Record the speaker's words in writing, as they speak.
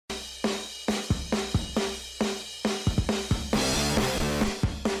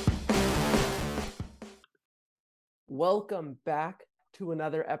Welcome back to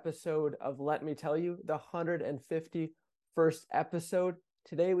another episode of Let Me Tell You, the 151st episode.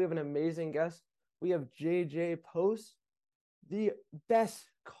 Today we have an amazing guest. We have JJ Post, the best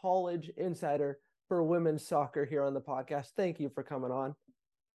college insider for women's soccer here on the podcast. Thank you for coming on.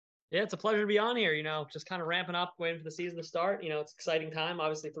 Yeah, it's a pleasure to be on here. Just kind of ramping up, waiting for the season to start. It's an exciting time,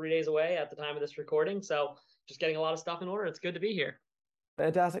 obviously 3 days away at the time of this recording. So just getting a lot of stuff in order. It's good to be here.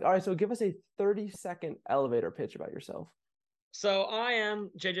 Fantastic. All right, so give us a 30-second elevator pitch about yourself. So I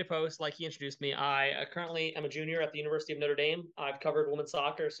am JJ Post, like he introduced me. I currently am a junior at the University of Notre Dame. I've covered women's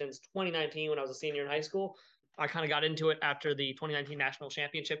soccer since 2019 when I was a senior in high school. I kind of got into it after the 2019 national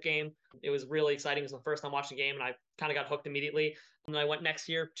championship game. It was really exciting. It was the first time watching the game, and I kind of got hooked immediately. And then I went next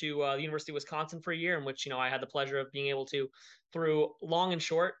year to the University of Wisconsin for a year, in which I had the pleasure of being able to, through long and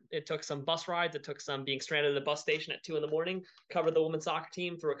short, it took some bus rides, it took some being stranded at a bus station at 2 a.m, covered the women's soccer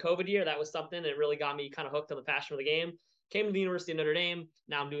team through a COVID year. That was something. It really got me kind of hooked on the passion of the game. Came to the University of Notre Dame.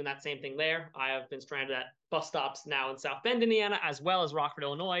 Now I'm doing that same thing there. I have been stranded at bus stops now in South Bend, Indiana, as well as Rockford,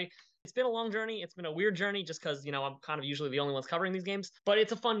 Illinois. It's been a long journey. It's been a weird journey just because, I'm kind of usually the only ones covering these games, but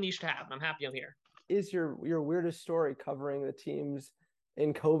it's a fun niche to have, and I'm happy I'm here. Is your weirdest story covering the teams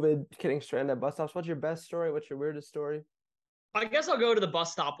in COVID, getting stranded at bus stops? What's your best story? What's your weirdest story? I guess I'll go to the bus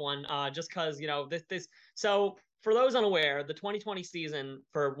stop one, just because this. So for those unaware, the 2020 season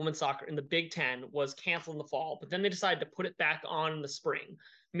for women's soccer in the Big Ten was canceled in the fall, but then they decided to put it back on in the spring,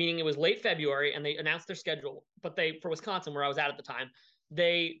 meaning it was late February, and they announced their schedule. But for Wisconsin, where I was at the time,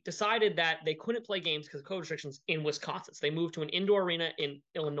 they decided that they couldn't play games because of COVID restrictions in Wisconsin. So they moved to an indoor arena in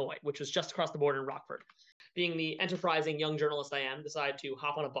Illinois, which was just across the border in Rockford. Being the enterprising young journalist I am, decided to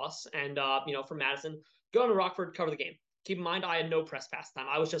hop on a bus and, from Madison, go to Rockford, cover the game. Keep in mind, I had no press pass time.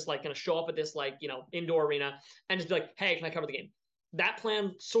 I was just going to show up at this indoor arena and just be like, hey, can I cover the game? That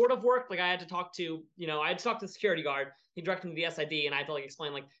plan sort of worked. I had to talk to the security guard. He directed me to the SID, and I had to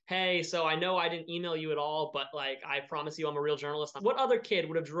explain hey, so I know I didn't email you at all, but I promise you I'm a real journalist. What other kid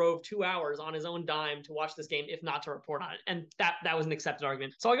would have drove 2 hours on his own dime to watch this game if not to report on it? And that was an accepted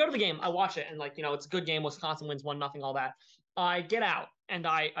argument. So I go to the game, I watch it, and it's a good game. Wisconsin wins 1-0, all that. I get out and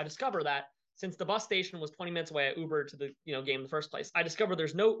I discover that since the bus station was 20 minutes away, I Ubered to the game in the first place. I discovered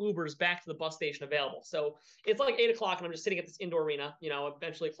there's no Ubers back to the bus station available. So it's 8 o'clock, and I'm just sitting at this indoor arena.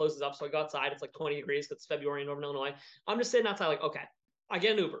 Eventually it closes up, so I go outside. It's 20 degrees because it's February in Northern Illinois. I'm just sitting outside okay. I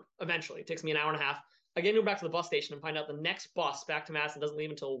get an Uber eventually. It takes me an hour and a half. I get an Uber back to the bus station and find out the next bus back to Madison doesn't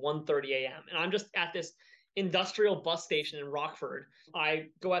leave until 1:30 a.m. And I'm just at this industrial bus station in Rockford. I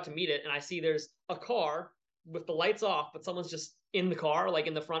go out to meet it, and I see there's a car with the lights off, but someone's just in the car,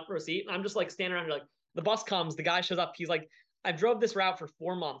 in the front row seat. And I'm just standing around here, the bus comes, the guy shows up. He's like, I drove this route for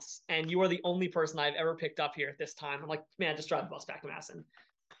 4 months, and you are the only person I've ever picked up here at this time. I'm like, man, just drive the bus back to Madison.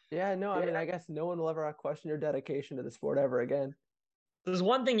 Yeah, no, I mean, I guess no one will ever question your dedication to the sport ever again. There's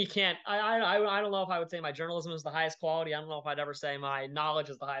one thing you can't. I don't know if I would say my journalism is the highest quality. I don't know if I'd ever say my knowledge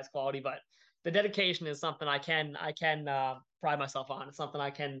is the highest quality, but the dedication is something I can pride myself on. It's something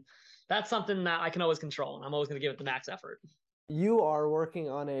that's something that I can always control, and I'm always going to give it the max effort. You are working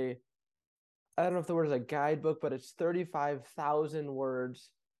on I don't know if the word is a guidebook, but it's 35,000 words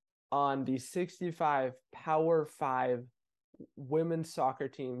on the 65 Power 5 women's soccer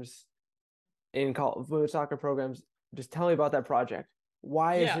teams in women's soccer programs. Just tell me about that project.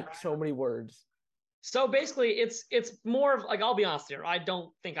 Why is it so many words? So basically, it's more of I'll be honest here. I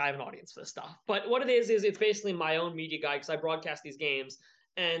don't think I have an audience for this stuff. But what it is it's basically my own media guide because I broadcast these games.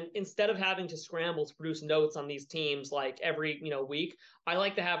 And instead of having to scramble to produce notes on these teams every week, I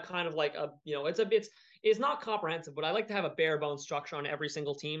like to have kind of it's not comprehensive, but I like to have a bare bones structure on every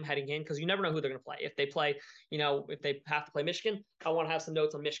single team heading in because you never know who they're going to play. If they play, if they have to play Michigan, I want to have some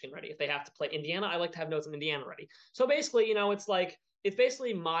notes on Michigan ready. If they have to play Indiana, I like to have notes on Indiana ready. So basically, it's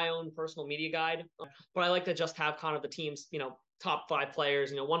basically my own personal media guide, but I like to just have kind of the team's, top 5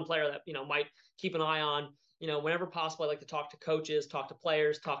 players, one player that, might keep an eye on. Whenever possible, I like to talk to coaches, talk to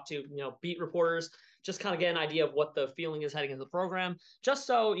players, talk to, beat reporters, just kind of get an idea of what the feeling is heading into the program. Just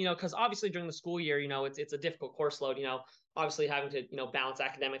so, because obviously during the school year, it's a difficult course load, obviously having to, balance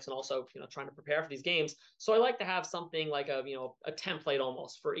academics and also, trying to prepare for these games. So I like to have something like a template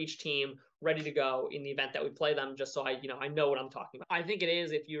almost for each team ready to go in the event that we play them, just so I know what I'm talking about. I think it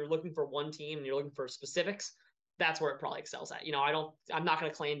is, if you're looking for one team and you're looking for specifics, that's where it probably excels at. I'm not going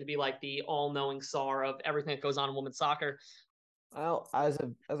to claim to be the all-knowing czar of everything that goes on in women's soccer. Well, as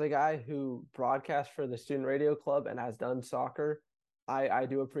a guy who broadcasts for the student radio club and has done soccer, I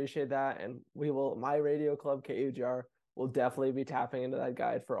do appreciate that. And my radio club, KUGR, will definitely be tapping into that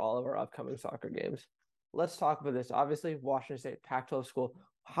guide for all of our upcoming soccer games. Let's talk about this. Obviously, Washington State, Pac-12 school.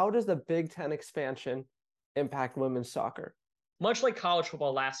 How does the Big Ten expansion impact women's soccer? Much like college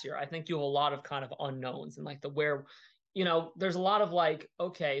football last year, I think you have a lot of kind of unknowns and like the where, you know, there's a lot of like,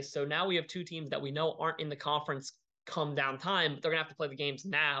 okay, so now we have two teams that we know aren't in the conference come down time, but they're gonna have to play the games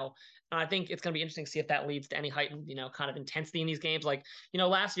now. And I think it's gonna be interesting to see if that leads to any heightened, you know, kind of intensity in these games. Like, you know,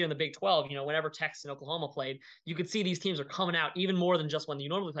 last year in the Big 12, you know, whenever Texas and Oklahoma played, you could see these teams are coming out even more than just when you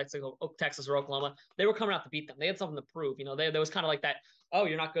normally play Texas or Oklahoma. They were coming out to beat them. They had something to prove. You know, there was kind of like that, oh,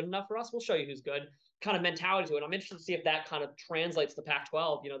 you're not good enough for us? We'll show you who's good kind of mentality to it. I'm interested to see if that kind of translates to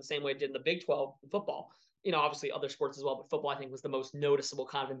Pac-12, you know, the same way it did in the Big 12 in football. You know, obviously other sports as well, but football I think was the most noticeable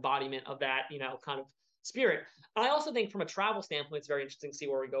kind of embodiment of that, you know, kind of spirit. And I also think from a travel standpoint, it's very interesting to see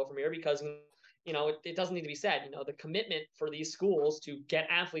where we go from here because you know, it doesn't need to be said. You know, the commitment for these schools to get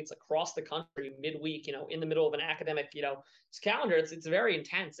athletes across the country midweek, you know, in the middle of an academic, you know, calendar, it's very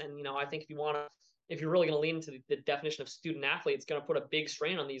intense. And you know, I think if you're really going to lean into the definition of student athlete, it's going to put a big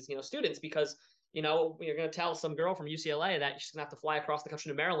strain on these, you know, students because you know, you're going to tell some girl from UCLA that she's going to have to fly across the country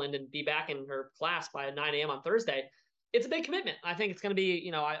to Maryland and be back in her class by 9 a.m. on Thursday. It's a big commitment. I think it's going to be,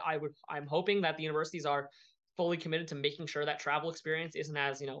 you know, I'm hoping that the universities are fully committed to making sure that travel experience isn't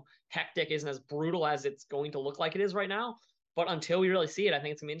as, you know, hectic, isn't as brutal as it's going to look like it is right now. But until we really see it, I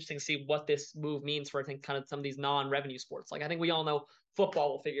think it's going to be interesting to see what this move means for, I think, kind of some of these non-revenue sports. Like, I think we all know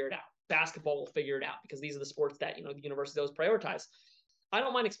football will figure it out. Basketball will figure it out because these are the sports that, you know, the university always prioritize. I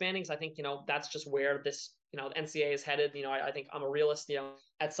don't mind expanding because I think, you know, that's just where this, you know, the NCAA is headed. You know, I think I'm a realist. You know,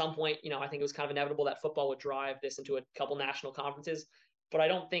 at some point, you know, I think it was kind of inevitable that football would drive this into a couple national conferences. But I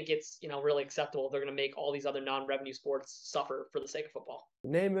don't think it's, you know, really acceptable. They're going to make all these other non-revenue sports suffer for the sake of football.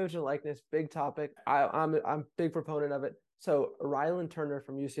 Name, image, and likeness, big topic. I'm a big proponent of it. So Rylan Turner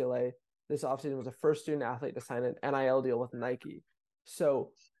from UCLA this offseason was the first student athlete to sign an NIL deal with Nike.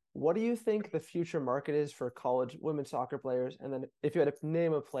 So what do you think the future market is for college women's soccer players? And then if you had to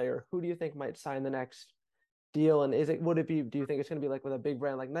name a player, who do you think might sign the next deal? And would it be, do you think it's going to be like with a big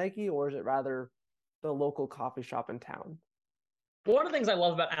brand like Nike, or is it rather the local coffee shop in town? One of the things I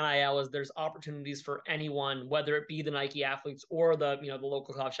love about NIL is there's opportunities for anyone, whether it be the Nike athletes or the, you know, the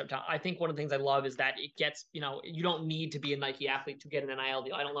local coffee shop town. I think one of the things I love is that it gets, you know, you don't need to be a Nike athlete to get an NIL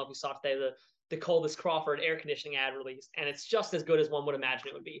deal. I don't know if you saw today the Coldest Crawford air conditioning ad released, and it's just as good as one would imagine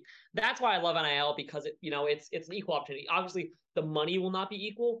it would be. That's why I love NIL because it, you know, it's an equal opportunity. Obviously, the money will not be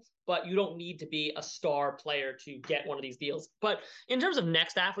equal, but you don't need to be a star player to get one of these deals. But in terms of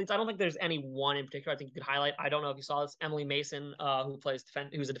next athletes, I don't think there's any one in particular I think you could highlight. I don't know if you saw this. Emily Mason,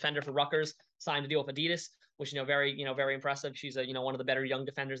 who's a defender for Rutgers, signed a deal with Adidas, which, you know, very impressive. She's a, you know, one of the better young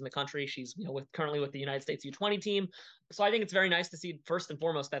defenders in the country. She's, you know, currently with the United States U20 team. So I think it's very nice to see first and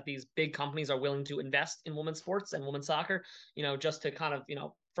foremost that these big companies are willing to invest in women's sports and women's soccer, you know, just to kind of, you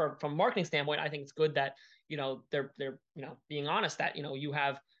know, from a marketing standpoint, I think it's good that, you know, they're, you know, being honest that, you know, you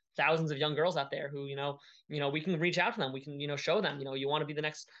have thousands of young girls out there who, you know, we can reach out to them. We can, you know, show them, you know, you want to be the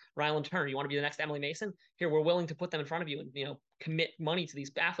next Rylan Turner, you want to be the next Emily Mason. Here, we're willing to put them in front of you and, you know, commit money to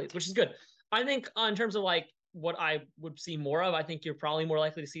these athletes, which is good. I think in terms of like what I would see more of, I think you're probably more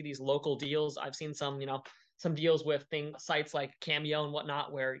likely to see these local deals. I've seen some, you know, some deals with sites like Cameo and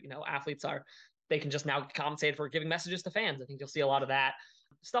whatnot, where, you know, athletes they can just now compensate for giving messages to fans. I think you'll see a lot of that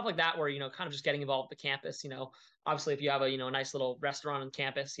stuff like that, where, you know, kind of just getting involved with the campus. You know, obviously if you have a, you know, a nice little restaurant on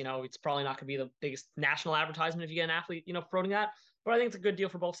campus, you know, it's probably not going to be the biggest national advertisement if you get an athlete, you know, promoting that. But I think it's a good deal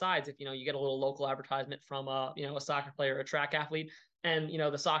for both sides. If, you know, you get a little local advertisement from you know, a soccer player or a track athlete, and, you know,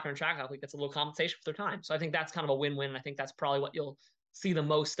 the soccer and track athlete gets a little compensation for their time. So I think that's kind of a win-win. And I think that's probably what you'll see the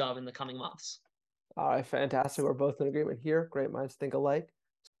most of in the coming months. All right, fantastic. We're both in agreement here. Great minds think alike.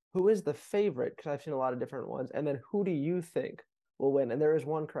 Who is the favorite? Because I've seen a lot of different ones. And then who do you think will win? And there is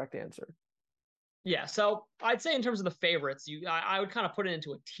one correct answer. Yeah, so I'd say in terms of the favorites, I would kind of put it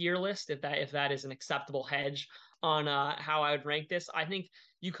into a tier list if that is an acceptable hedge on how I would rank this. I think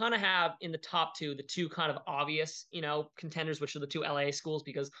you kind of have in the top two the two kind of obvious, you know, contenders, which are the two LA schools,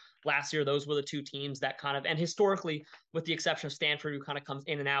 because last year those were the two teams that kind of, and historically, with the exception of Stanford, who kind of comes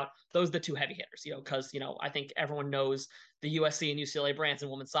in and out, those are the two heavy hitters, you know, because, you know, I think everyone knows the USC and UCLA brands in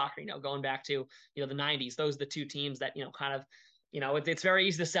women's soccer, you know, going back to, you know, the 90s. Those are the two teams that, you know, kind of, you know, it's very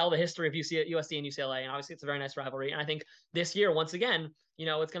easy to sell the history of USC and UCLA, and obviously it's a very nice rivalry. And I think this year, once again, you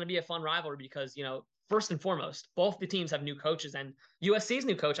know, it's going to be a fun rivalry because, you know, first and foremost, both the teams have new coaches, and USC's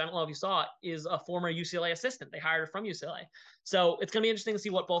new coach, I don't know if you saw it, is a former UCLA assistant. They hired her from UCLA. So it's going to be interesting to see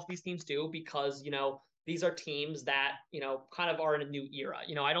what both these teams do because, you know, these are teams that, you know, kind of are in a new era.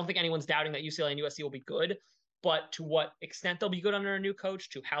 You know, I don't think anyone's doubting that UCLA and USC will be good, but to what extent they'll be good under a new coach,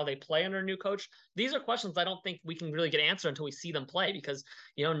 to how they play under a new coach. These are questions I don't think we can really get answered until we see them play, because,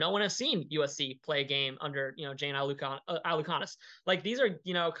 you know, no one has seen USC play a game under, you know, Jane Alukanis. Like, these are,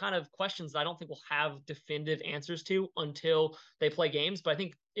 you know, kind of questions that I don't think we'll have definitive answers to until they play games. But I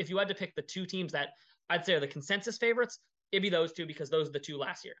think if you had to pick the two teams that I'd say are the consensus favorites, it'd be those two, because those are the two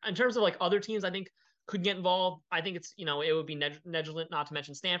last year. In terms of like other teams, I think could get involved, I think it's, you know, it would be negligent not to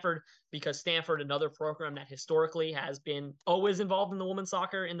mention Stanford, because Stanford, another program that historically has been always involved in the women's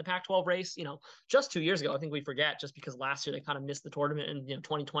soccer in the Pac-12 race, you know, just 2 years ago, I think we forget, just because last year they kind of missed the tournament, and, you know,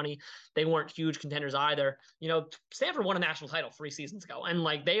 2020, they weren't huge contenders either. You know, Stanford won a national title 3 seasons ago, and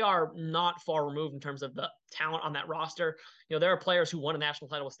like, they are not far removed in terms of the talent on that roster. You know, there are players who won a national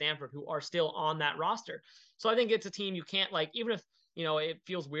title with Stanford who are still on that roster. So I think it's a team you can't, like, even if, you know, it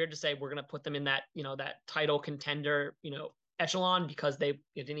feels weird to say we're going to put them in that, you know, that title contender, you know, echelon, because they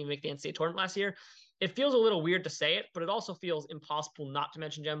didn't even make the NCAA tournament last year. It feels a little weird to say it, but it also feels impossible not to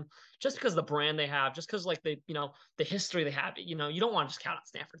mention them, just because of the brand they have, just because, like, the, you know, the history they have. You know, you don't want to just count on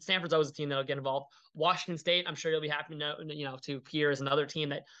Stanford. Stanford's always a team that'll get involved. Washington State, I'm sure you'll be happy to know, you know, to hear, is another team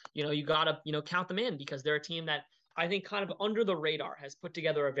that, you know, you got to, you know, count them in, because they're a team that I think kind of under the radar has put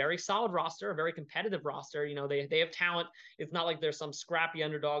together a very solid roster, a very competitive roster. You know, they have talent. It's not like there's some scrappy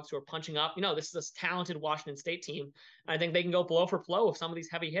underdogs who are punching up. You know, this is a talented Washington State team. And I think they can go blow for blow with some of these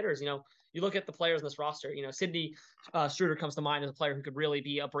heavy hitters. You know, you look at the players in this roster, you know, Sydney Struder comes to mind as a player who could really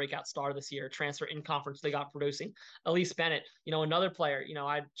be a breakout star this year, transfer in conference they got producing. Elise Bennett, you know, another player, you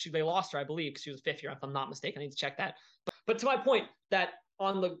know, they lost her, I believe, because she was 5th year, if I'm not mistaken. I need to check that. But to my point, that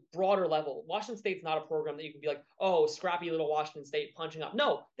on the broader level, Washington State's not a program that you can be like, oh, scrappy little Washington State punching up.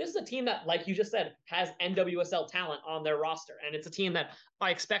 No, this is a team that, like you just said, has NWSL talent on their roster. And it's a team that I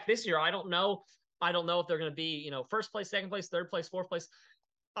expect this year. I don't know if they're going to be, you know, first place, second place, third place, fourth place.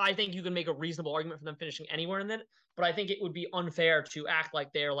 I think you can make a reasonable argument for them finishing anywhere in it, but I think it would be unfair to act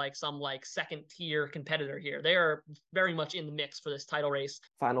like they're like some like second tier competitor here. They are very much in the mix for this title race.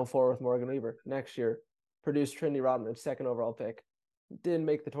 Final Four with Morgan Weaver next year. Produced Trinity Rodman, 2nd overall pick. Didn't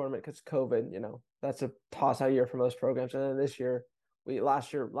make the tournament because COVID. You know, that's a toss-out year for most programs. And then this year,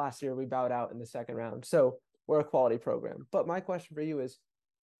 last year we bowed out in the 2nd round. So we're a quality program. But my question for you is,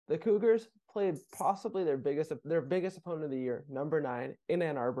 the Cougars played possibly their biggest opponent of the year, number 9, in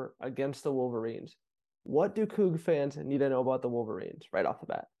Ann Arbor against the Wolverines. What do Coug fans need to know about the Wolverines right off the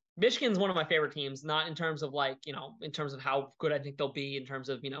bat? Michigan's one of my favorite teams, not in terms of like, you know, in terms of how good I think they'll be, in terms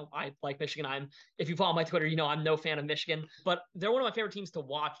of, you know, I like Michigan. If you follow my Twitter, you know, I'm no fan of Michigan, but they're one of my favorite teams to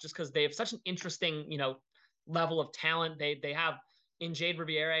watch, just because they have such an interesting, you know, level of talent. They have in Jade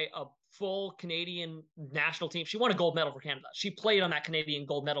Riviere a full Canadian national team. She won a gold medal for Canada. She played on that Canadian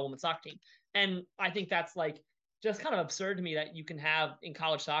gold medal women's soccer team. And I think that's like just kind of absurd to me that you can have in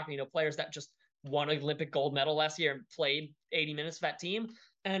college soccer, you know, players that just won an Olympic gold medal last year and played 80 minutes for that team.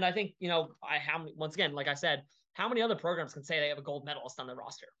 And I think, you know, once again, like I said, how many other programs can say they have a gold medalist on their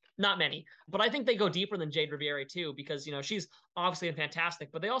roster? Not many. But I think they go deeper than Jade Riviere too, because, you know, she's obviously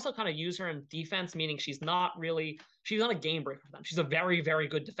fantastic, but they also kind of use her in defense, meaning she's not a game breaker for them. She's a very, very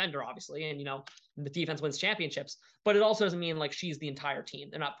good defender, obviously. And, you know, the defense wins championships, but it also doesn't mean like she's the entire team.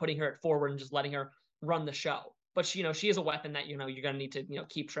 They're not putting her at forward and just letting her run the show. But she, you know, she is a weapon that, you know, you're going to need to, you know,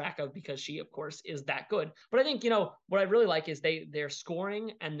 keep track of, because she, of course, is that good. But I think, you know, what I really like is their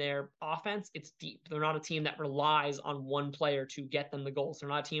scoring and their offense, it's deep. They're not a team that relies on one player to get them the goals. They're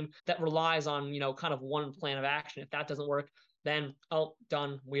not a team that relies on, you know, kind of one plan of action. If that doesn't work, then, oh,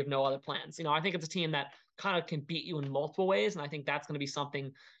 done. We have no other plans. You know, I think it's a team that kind of can beat you in multiple ways. And I think that's going to be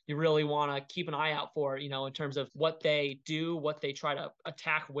something you really want to keep an eye out for, you know, in terms of what they do, what they try to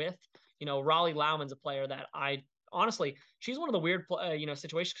attack with. You know, Raleigh Lauman's a player that honestly, she's one of the weird, you know,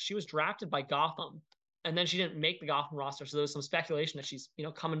 situations, because she was drafted by Gotham and then she didn't make the Gotham roster. So there was some speculation that she's, you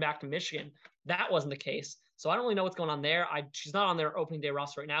know, coming back to Michigan. That wasn't the case. So I don't really know what's going on there. She's not on their opening day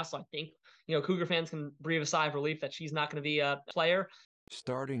roster right now. So I think, you know, Cougar fans can breathe a sigh of relief that she's not going to be a player.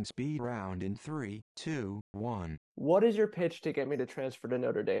 Starting speed round in 3, 2, 1. What is your pitch to get me to transfer to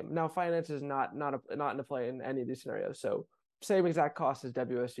Notre Dame? Now, finance is not into play in any of these scenarios. So same exact cost as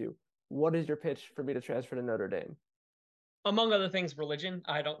WSU. What is your pitch for me to transfer to Notre Dame? Among other things, religion.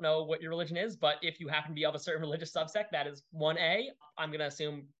 I don't know what your religion is, but if you happen to be of a certain religious subsect, that is 1A. I'm going to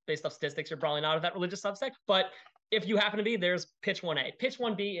assume, based off statistics, you're probably not of that religious subsect. But if you happen to be, there's pitch 1A. Pitch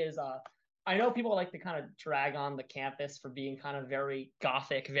 1B is, I know people like to kind of drag on the campus for being kind of very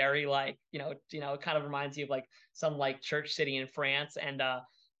Gothic, very like, you know, it kind of reminds you of like some like church city in France. And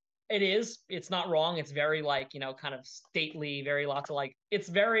It is. It's not wrong. It's very like, kind of stately, very lots of like, it's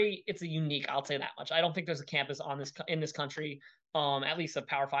a unique, I'll say that much. I don't think there's a campus in this country, at least of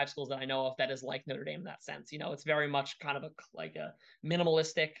Power Five schools that I know of, that is like Notre Dame in that sense. It's very much kind of a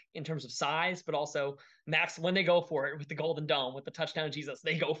minimalistic in terms of size, but also Max, when they go for it with the Golden Dome, with the touchdown Jesus,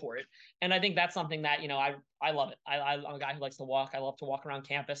 they go for it. And I think that's something that, I love it. I'm a guy who likes to walk. I love to walk around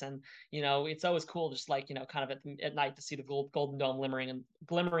campus, and it's always cool, just like kind of at night to see the Golden Dome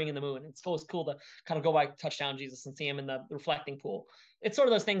glimmering in the moon. It's always cool to kind of go by touchdown Jesus and see him in the reflecting pool. It's sort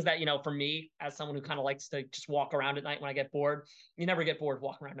of those things that for me, as someone who kind of likes to just walk around at night when I get bored, you never get bored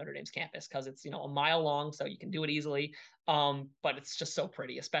walking around Notre Dame's campus because it's a mile long, so you can do it easily. But it's just so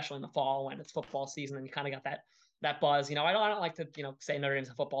pretty, especially in the fall when it's football season and you kind of got that buzz. I don't like to, say Notre Dame's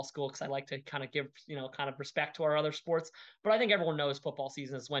a football school because I like to kind of give, kind of respect to our other sports. But I think everyone knows football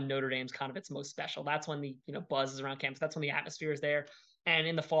season is when Notre Dame's kind of its most special. That's when the, buzz is around campus. That's when the atmosphere is there. And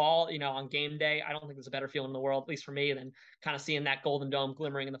in the fall, on game day, I don't think there's a better feeling in the world, at least for me, than kind of seeing that Golden Dome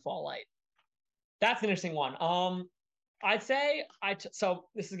glimmering in the fall light. That's an interesting one. I'd say so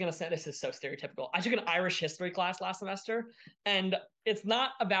this is so stereotypical. I took an Irish history class last semester, and it's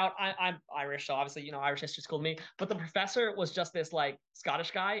not about I'm Irish, so obviously Irish history school to me. But the professor was just this like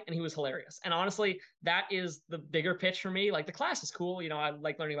Scottish guy, and he was hilarious. And honestly, that is the bigger pitch for me. Like the class is cool, I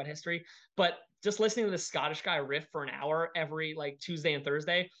like learning about history, but just listening to this Scottish guy riff for an hour every like Tuesday and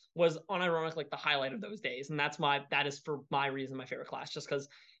Thursday was unironically like the highlight of those days. And that is for my reason my favorite class, just because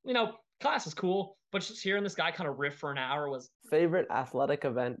class is cool, but just hearing this guy kind of riff for an hour was. Favorite athletic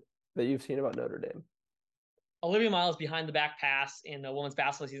event that you've seen about Notre Dame? Olivia Miles behind the back pass in the women's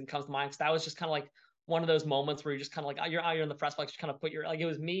basketball season comes to mind, because that was just kind of like one of those moments where you're just kind of like, you're out, you're in the press box, just kind of put your, like, it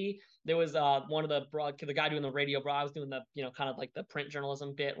was me. There was one of the guy doing the radio, bro. I was doing the, kind of like the print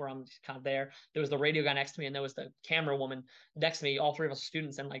journalism bit where I'm just kind of there. There was the radio guy next to me, and there was the camera woman next to me. All three of us are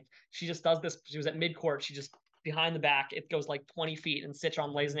students, and like she just does this. She was at midcourt. She just behind the back, it goes like 20 feet, and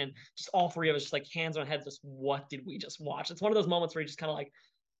Citron lays in. Just all three of us, just like hands on heads, just what did we just watch? It's one of those moments where you just kind of like,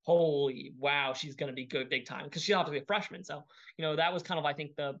 holy wow, she's going to be good big time, because she's obviously a freshman. So that was kind of, I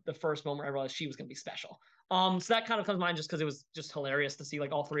think, the first moment I realized she was going to be special. So that kind of comes to mind just because it was just hilarious to see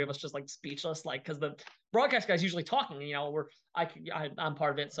like all three of us just like speechless, like, because the broadcast guy's usually talking, I'm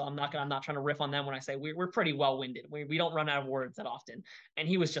part of it, so I'm not trying to riff on them when I say we're pretty well-winded. We don't run out of words that often, and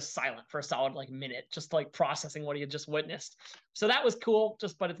he was just silent for a solid like minute, just like processing what he had just witnessed. So that was cool,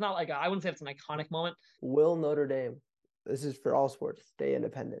 but it's not like I wouldn't say it's an iconic moment. Will Notre Dame, this is for all sports, stay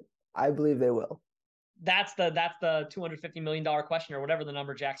independent? I believe they will. That's the $250 million question, or whatever the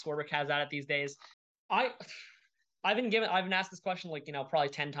number Jack Swarbrick has at it these days. I've been asked this question like, probably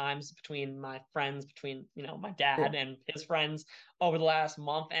 10 times between my friends, between, my dad and his friends over the last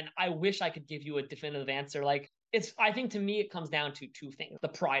month. And I wish I could give you a definitive answer. Like, I think to me, it comes down to two things. The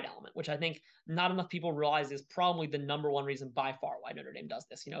pride element, which I think not enough people realize is probably the number one reason by far why Notre Dame does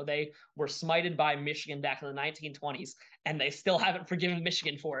this. They were smited by Michigan back in the 1920s, and they still haven't forgiven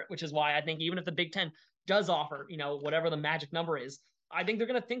Michigan for it, which is why I think even if the Big Ten does offer, whatever the magic number is, I think they're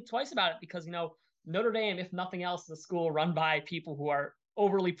going to think twice about it, because, Notre Dame, if nothing else, is a school run by people who are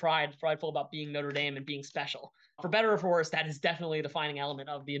overly prideful about being Notre Dame and being special. For better or for worse, that is definitely a defining element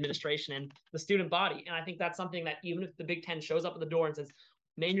of the administration and the student body. And I think that's something that even if the Big Ten shows up at the door and says,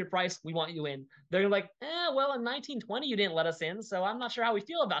 name your price, we want you in, they're like, well, in 1920, you didn't let us in, so I'm not sure how we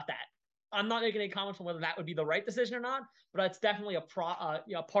feel about that. I'm not making any comments on whether that would be the right decision or not, but it's definitely a part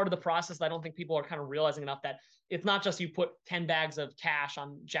of the process that I don't think people are kind of realizing enough, that it's not just you put 10 bags of cash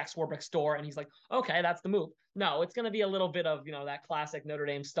on Jack Swarbrick's door and he's like, okay, that's the move. No, it's going to be a little bit of, that classic Notre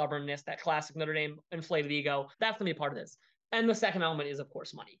Dame stubbornness, that classic Notre Dame inflated ego. That's going to be a part of this. And the second element is, of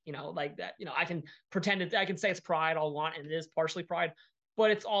course, money. Like that, I can I can say it's pride all I want, and it is partially pride,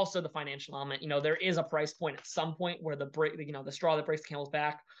 but it's also the financial element. There is a price point at some point where the straw that breaks the camel's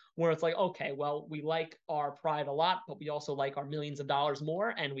back, where it's like, okay, well, we like our pride a lot, but we also like our millions of dollars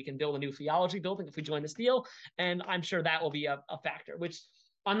more, and we can build a new theology building if we join this deal. And I'm sure that will be a factor, which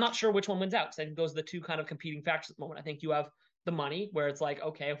I'm not sure which one wins out, because I think those are the two kind of competing factors at the moment. I think you have the money, where it's like,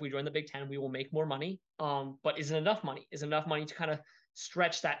 okay, if we join the Big Ten, we will make more money. But is it enough money? Is it enough money to kind of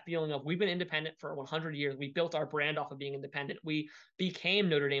stretch that feeling of, we've been independent for 100 years. We built our brand off of being independent. We became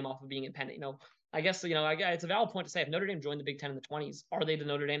Notre Dame off of being independent. I guess, it's a valid point to say, if Notre Dame joined the Big Ten in the 20s, are they the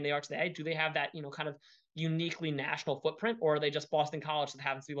Notre Dame they are today? Do they have that, kind of uniquely national footprint, or are they just Boston College that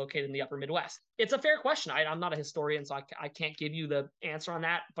happens to be located in the upper Midwest? It's a fair question. I'm not a historian, so I can't give you the answer on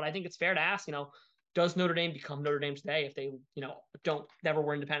that, but I think it's fair to ask, does Notre Dame become Notre Dame today if they, never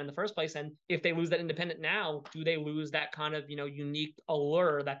were independent in the first place? And if they lose that independent now, do they lose that kind of, unique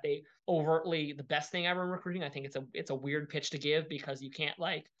allure that they overtly, the best thing ever in recruiting? I think it's a weird pitch to give, because you can't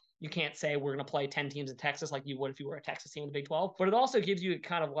You can't say we're going to play 10 teams in Texas like you would if you were a Texas team in the Big 12. But it also gives you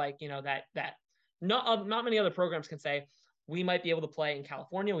kind of like, that not many other programs can say, we might be able to play in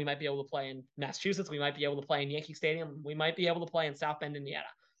California. We might be able to play in Massachusetts. We might be able to play in Yankee Stadium. We might be able to play in South Bend, Indiana.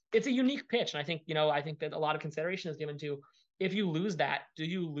 It's a unique pitch. And I think that a lot of consideration is given to, if you lose that, do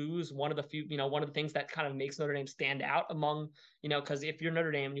you lose one of the few, one of the things that kind of makes Notre Dame stand out among, because if you're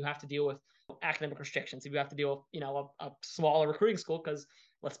Notre Dame, you have to deal with academic restrictions. If you have to deal with, a smaller recruiting school, because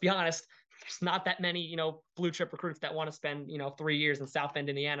let's be honest, there's not that many, blue chip recruits that want to spend, 3 years in South Bend,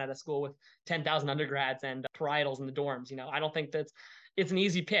 Indiana at a school with 10,000 undergrads and parietals in the dorms. I don't think it's an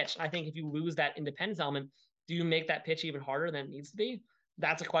easy pitch. I think if you lose that independence element, do you make that pitch even harder than it needs to be?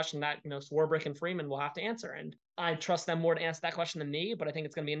 That's a question that, Swarbrick and Freeman will have to answer. And I trust them more to answer that question than me, but I think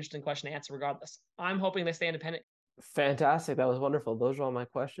it's going to be an interesting question to answer regardless. I'm hoping they stay independent. Fantastic. That was wonderful. Those are all my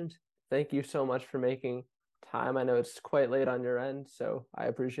questions. Thank you so much for making time. I know it's quite late on your end, so I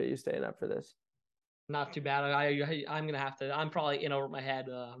appreciate you staying up for this. Not too bad. I'm going to have to, I'm probably in over my head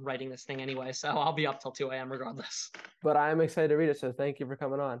writing this thing anyway, so I'll be up till 2 a.m. regardless. But I'm excited to read it, so thank you for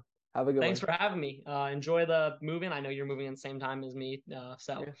coming on. Have a good Thanks one. for having me. Enjoy the moving. I know you're moving at the same time as me,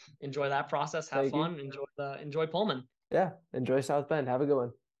 so enjoy that process. Have fun. Enjoy Pullman. Yeah, enjoy South Bend. Have a good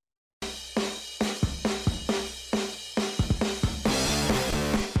one.